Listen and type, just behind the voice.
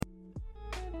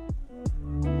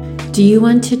Do you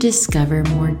want to discover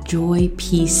more joy,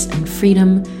 peace, and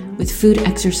freedom with food,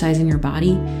 exercise, and your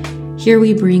body? Here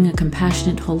we bring a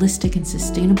compassionate, holistic, and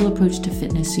sustainable approach to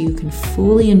fitness so you can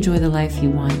fully enjoy the life you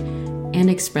want and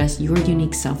express your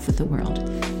unique self with the world.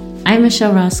 I'm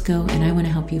Michelle Roscoe, and I want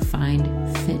to help you find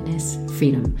fitness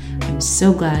freedom. I'm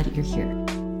so glad you're here.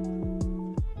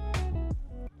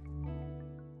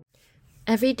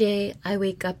 Every day I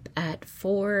wake up at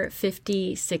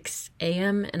 4:56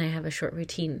 a.m. and I have a short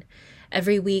routine.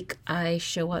 Every week I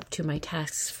show up to my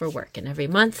tasks for work, and every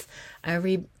month I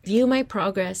review my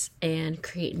progress and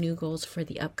create new goals for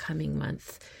the upcoming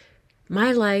month.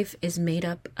 My life is made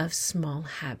up of small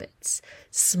habits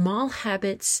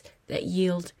that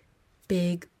yield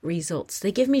big results.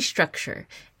 They give me structure,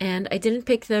 and I didn't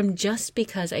pick them just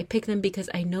because I picked them because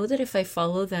I know that if I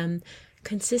follow them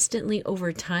consistently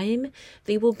over time,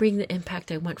 they will bring the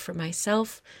impact I want for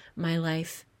myself, my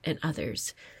life, and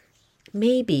others.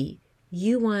 Maybe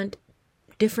you want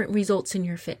different results in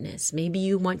your fitness. Maybe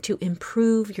you want to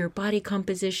improve your body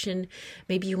composition.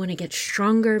 Maybe you want to get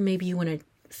stronger. Maybe you want to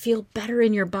feel better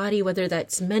in your body, whether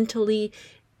that's mentally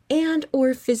and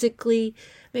or physically.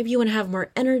 Maybe you want to have more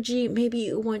energy. Maybe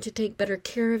you want to take better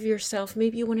care of yourself.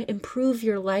 Maybe you want to improve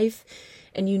your life.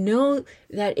 And you know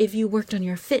that if you worked on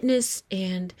your fitness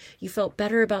and you felt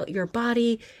better about your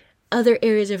body, other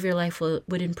areas of your life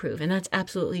would improve. And that's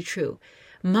absolutely true.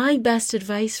 My best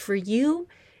advice for you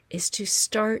is to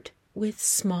start with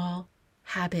small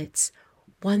habits,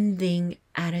 one thing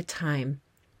at a time,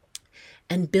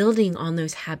 and building on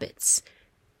those habits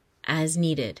as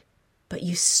needed. But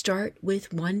you start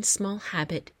with one small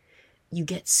habit. You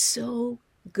get so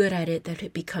good at it that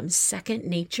it becomes second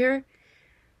nature,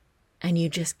 and you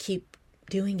just keep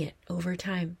doing it over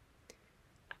time.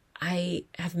 I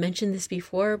have mentioned this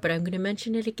before, but I'm going to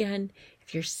mention it again.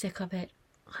 If you're sick of it,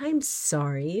 I'm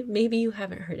sorry. Maybe you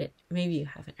haven't heard it.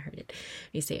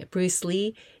 You say it. Bruce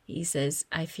Lee, he says,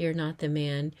 "I fear not the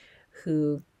man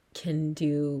who can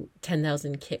do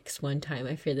 10,000 kicks one time.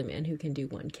 I fear the man who can do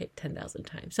one kick 10,000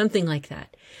 times." Something like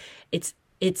that.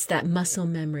 It's that muscle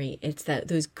memory. It's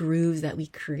those grooves that we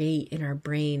create in our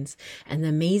brains. And the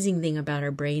amazing thing about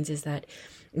our brains is that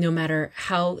no matter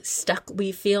how stuck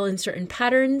we feel in certain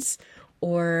patterns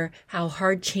or how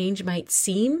hard change might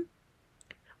seem,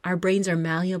 our brains are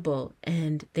malleable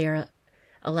and they're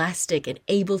elastic and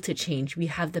able to change. We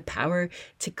have the power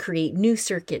to create new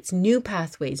circuits, new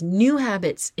pathways, new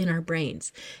habits in our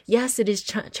brains. Yes, it is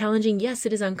challenging. Yes,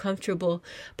 it is uncomfortable,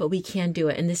 but we can do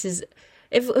it. And this is,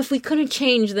 if we couldn't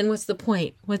change, then what's the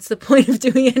point? What's the point of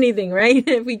doing anything, right?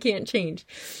 If we can't change.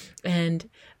 And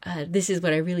this is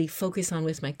what I really focus on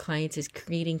with my clients, is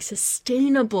creating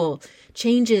sustainable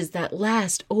changes that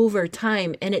last over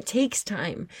time. And it takes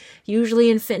time. Usually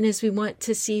in fitness, we want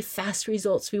to see fast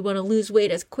results. We want to lose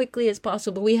weight as quickly as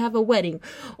possible. We have a wedding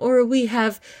or we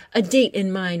have a date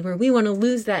in mind where we want to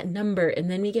lose that number.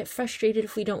 And then we get frustrated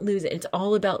if we don't lose it. It's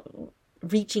all about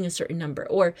reaching a certain number.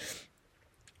 Or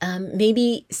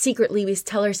maybe secretly we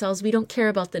tell ourselves we don't care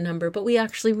about the number, but we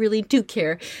actually really do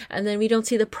care. And then we don't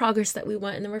see the progress that we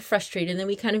want, and then we're frustrated, and then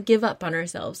we kind of give up on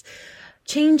ourselves.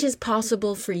 Change is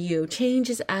possible for you. Change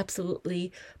is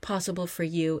absolutely possible for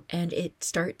you. And it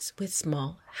starts with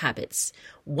small habits,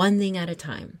 one thing at a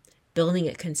time, building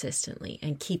it consistently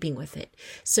and keeping with it.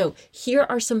 So here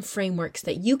are some frameworks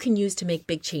that you can use to make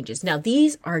big changes. Now,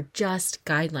 these are just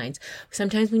guidelines.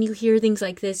 Sometimes when you hear things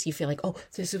like this, you feel like, oh,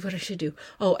 this is what I should do.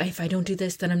 Oh, if I don't do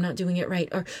this, then I'm not doing it right.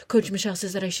 Or Coach Michelle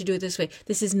says that I should do it this way.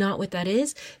 This is not what that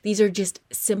is. These are just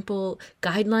simple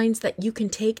guidelines that you can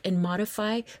take and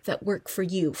modify that work for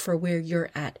you, for where you're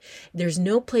at. There's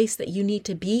no place that you need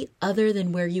to be other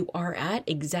than where you are at,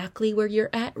 exactly where you're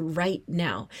at right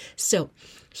now. So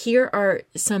here are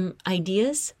some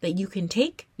ideas that you can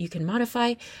take, you can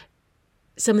modify.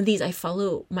 Some of these I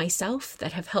follow myself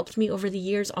that have helped me over the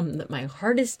years on my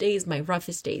hardest days, my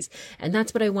roughest days. And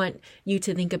that's what I want you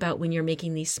to think about when you're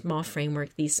making these small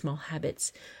framework, these small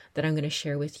habits that I'm going to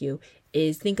share with you,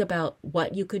 is think about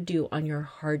what you could do on your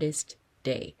hardest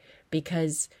day.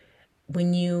 Because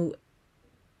when you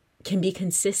can be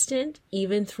consistent,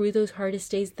 even through those hardest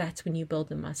days, that's when you build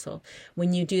the muscle.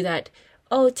 When you do that,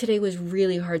 oh, today was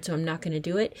really hard, so I'm not going to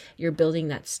do it, you're building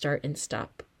that start and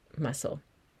stop muscle,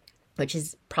 which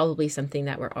is probably something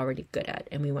that we're already good at,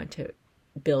 and we want to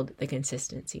build the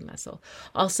consistency muscle.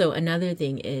 Also, another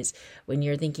thing is when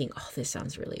you're thinking, oh, this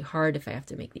sounds really hard, if I have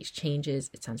to make these changes,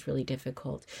 it sounds really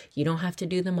difficult. You don't have to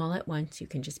do them all at once. You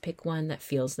can just pick one that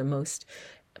feels the most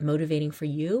motivating for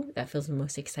you, that feels the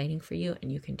most exciting for you,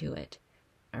 and you can do it.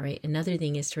 All right. Another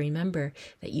thing is to remember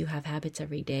that you have habits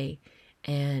every day,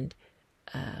 and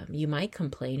You might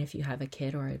complain if you have a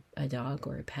kid or a dog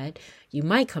or a pet. You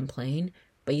might complain,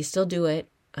 but you still do it,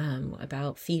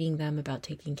 about feeding them, about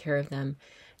taking care of them.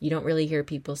 You don't really hear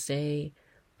people say,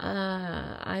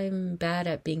 I'm bad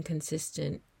at being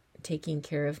consistent taking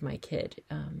care of my kid,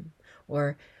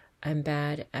 or I'm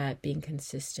bad at being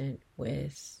consistent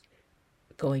with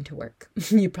going to work.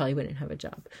 You probably wouldn't have a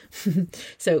job.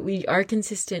 So we are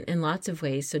consistent in lots of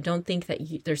ways. So don't think that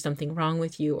there's something wrong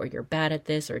with you, or you're bad at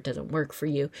this, or it doesn't work for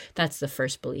you. That's the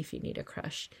first belief you need to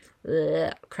crush.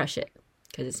 Crush it,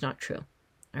 because it's not true.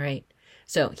 All right.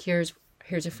 So here's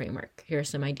a framework. Here are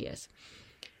some ideas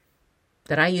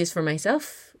that I use for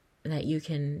myself that you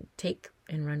can take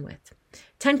and run with.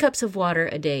 10 cups of water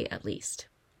a day at least.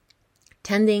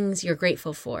 10 things you're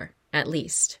grateful for at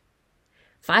least.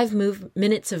 5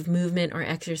 minutes of movement or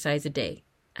exercise a day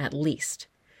at least.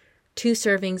 2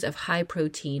 servings of high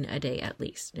protein a day at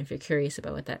least. And if you're curious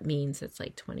about what that means, that's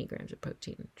like 20 grams of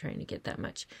protein. I'm trying to get that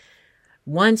much.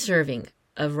 1 serving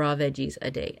of raw veggies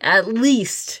a day at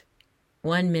least.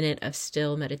 1 minute of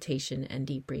still meditation and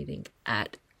deep breathing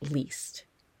at least.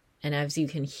 And as you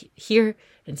can hear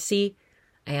and see,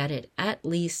 I added at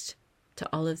least to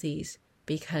all of these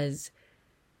because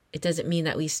it doesn't mean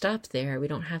that we stop there. We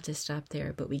don't have to stop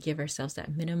there, but we give ourselves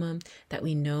that minimum that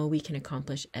we know we can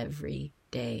accomplish every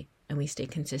day, and we stay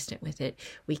consistent with it.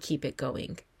 We keep it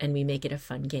going, and we make it a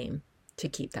fun game to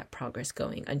keep that progress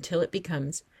going until it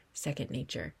becomes second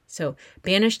nature. So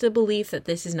banish the belief that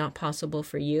this is not possible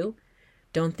for you.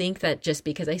 Don't think that just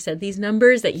because I said these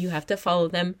numbers that you have to follow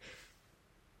them.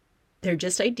 They're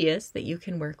just ideas that you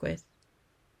can work with,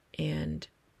 and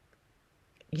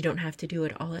you don't have to do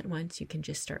it all at once. You can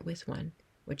just start with 1,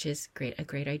 which is a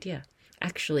great idea.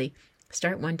 Actually,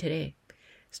 start 1 today.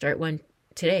 Start 1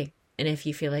 today. And if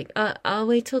you feel like, I'll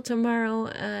wait till tomorrow,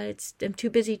 I'm too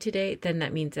busy today, then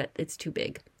that means that it's too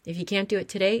big. If you can't do it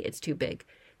today, it's too big.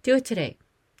 Do it today.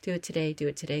 Do it today. Do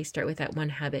it today. Start with that 1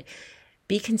 habit.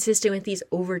 Be consistent with these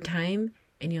over time,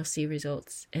 and you'll see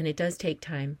results. And it does take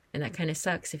time, and that kind of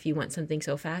sucks if you want something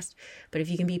so fast. But if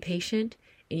you can be patient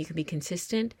and you can be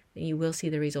consistent, then you will see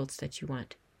the results that you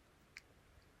want.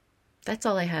 That's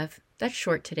all I have. That's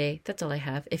short today. That's all I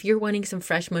have. If you're wanting some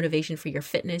fresh motivation for your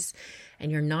fitness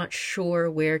and you're not sure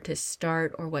where to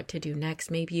start or what to do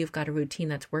next, maybe you've got a routine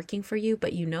that's working for you,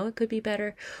 but you know it could be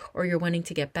better, or you're wanting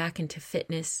to get back into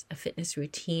fitness, a fitness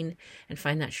routine, and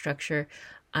find that structure,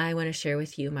 I want to share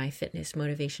with you my Fitness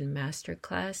Motivation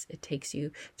Masterclass. It takes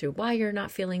you through why you're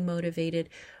not feeling motivated,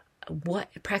 what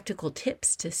practical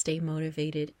tips to stay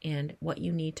motivated, and what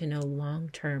you need to know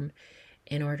long-term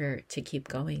in order to keep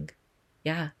going.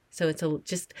 Yeah. So it's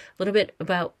just a little bit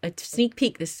about a sneak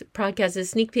peek. This podcast is a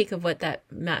sneak peek of what that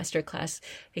masterclass,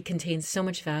 it contains so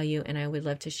much value, and I would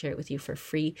love to share it with you for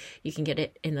free. You can get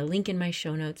it in the link in my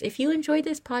show notes. If you enjoyed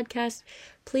this podcast,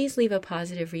 please leave a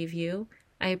positive review.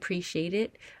 I appreciate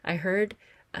it. I heard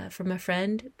from a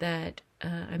friend that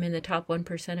I'm in the top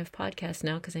 1% of podcasts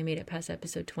now because I made it past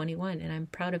episode 21, and I'm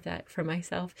proud of that for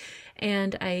myself.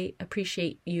 And I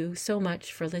appreciate you so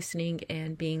much for listening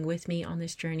and being with me on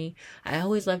this journey. I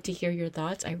always love to hear your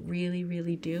thoughts. I really,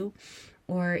 really do.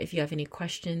 Or if you have any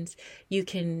questions, you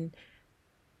can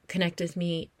connect with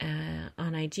me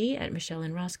on IG at Michelle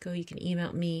and Roscoe. You can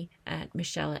email me at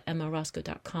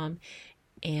michelle@emmaroscoe.com,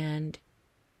 and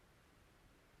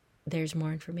there's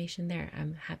more information there.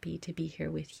 I'm happy to be here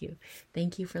with you.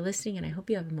 Thank you for listening, and I hope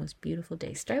you have the most beautiful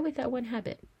day. Start with that 1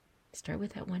 habit. Start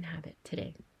with that 1 habit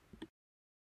today.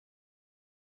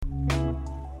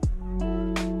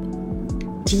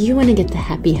 Do you want to get the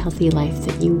happy, healthy life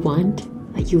that you want,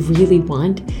 that you really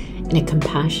want, in a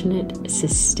compassionate,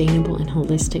 sustainable, and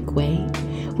holistic way,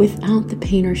 without the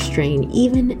pain or strain,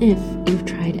 even if you've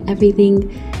tried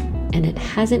everything and it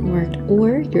hasn't worked,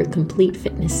 or you're a complete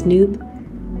fitness noob?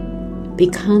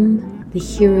 Become the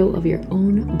hero of your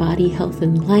own body, health,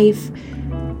 and life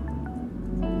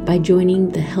by joining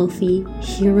the Healthy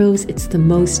Heroes. It's the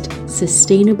most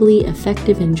sustainably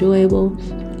effective, enjoyable,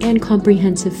 and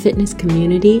comprehensive fitness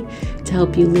community to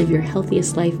help you live your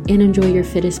healthiest life and enjoy your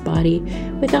fittest body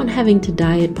without having to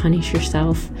diet, punish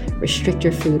yourself, restrict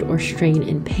your food, or strain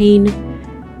in pain.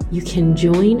 You can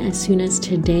join as soon as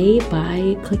today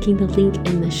by clicking the link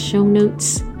in the show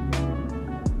notes.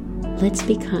 Let's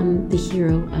become the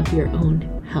hero of your own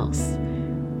health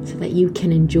so that you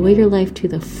can enjoy your life to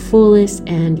the fullest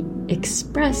and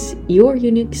express your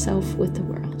unique self with the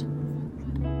world.